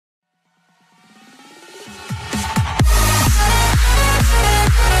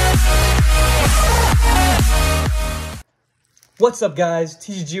What's up, guys?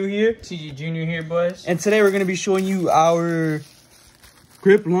 TG here. TG Junior here, boys. And today we're going to be showing you our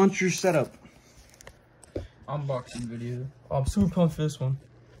grip launcher setup. Unboxing video. Oh, I'm super pumped for this one.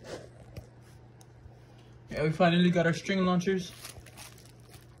 Yeah, we finally got our string launchers.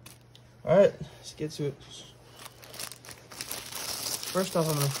 Alright, let's get to it. First off,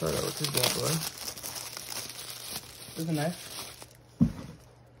 I'm going to start out with this bad boy. With a knife.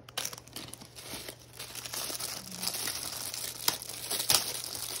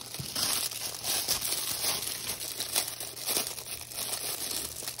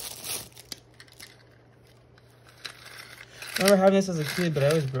 I remember having this as a kid, but I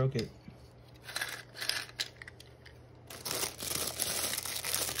always broke it.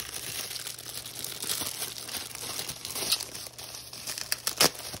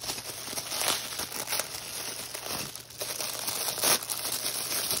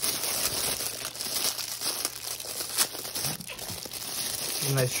 This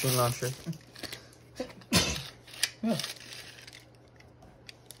is a nice string launcher. Yeah.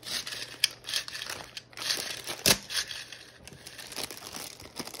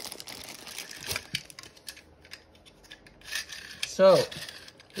 So, you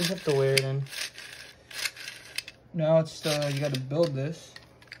just have to wear it in. Now it's you got to build this.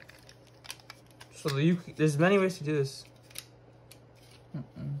 So there's many ways to do this.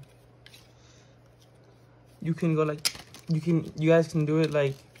 You can go like, you guys can do it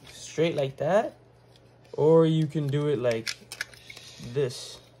like straight like that, or you can do it like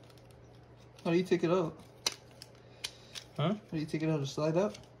this. How do you take it out? Huh? How do you take it out to slide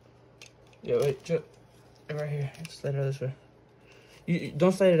out? Yeah, wait, right here. Slide it out this way. You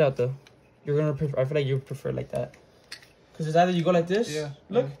don't slide it out though. You're gonna prefer. I feel like you prefer like that, because it's either you go like this. Yeah.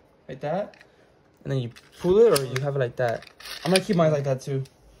 Look, like that, and then you pull it, or you have it like that. I'm gonna keep mine like that too.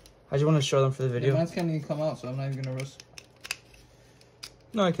 I just want to show them for the video. Yeah, mine's can't even come out, so I'm not even gonna risk.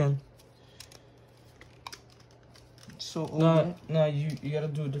 No, I can. So old. No, no, you gotta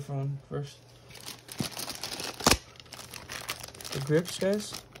do a different one first. The grips,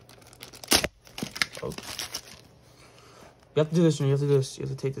 guys. Oh. You have to do this one, you have to do this. You have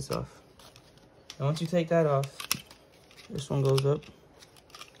to take this off. And once you take that off, this one goes up.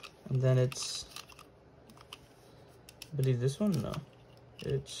 And then it's, I believe this one? No.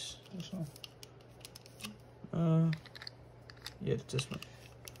 It's This one. Yeah, it's this one.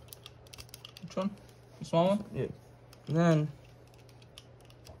 Which one? The small one? Yeah. And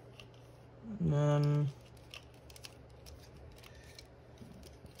then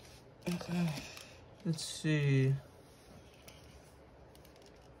let's see.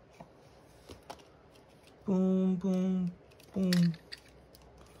 Boom, boom, boom.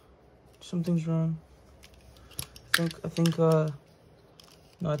 Something's wrong. I think no,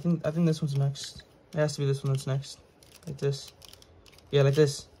 I think this one's next. It has to be this one that's next. Like this. Yeah, like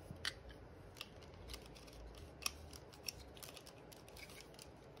this.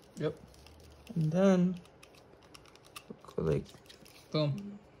 Yep. And then go like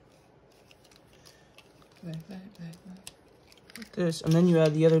Boom. like this. And then you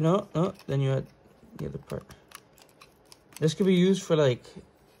add the other then you add the other part. This could be used for like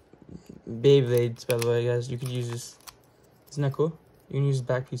Beyblades, by the way, guys. You could use this. Isn't that cool? You can use the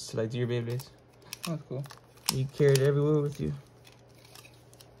back piece to like do your Beyblades. That's cool. You carry it everywhere with you.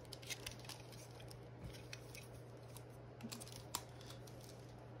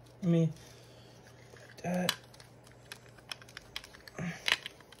 Let me that.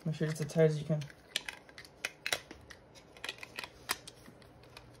 Make sure it's as tight as you can.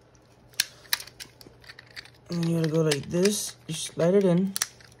 And then you gotta go like this. You slide it in.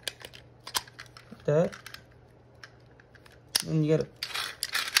 Like that. And you gotta.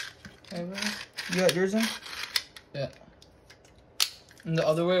 Hey, bro. You got yours in? Yeah. And the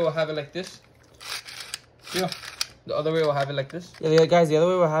other way we'll have it like this. Yeah. The other way we'll have it like this. Yeah, guys, the other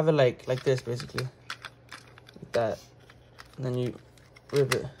way we'll have it like this, basically. Like that. And then you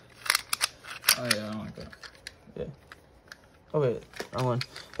rip it. Oh, yeah, I don't like that. Yeah. Oh, wait. Wrong one.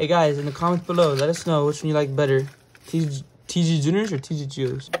 Hey, guys, in the comments below, let us know which one you like better. TG Juniors or TG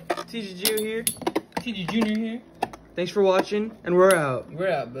Geos? TG Geo here. TG Junior here. Thanks for watching, and we're out.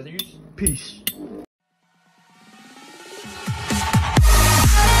 We're out, brothers. Peace.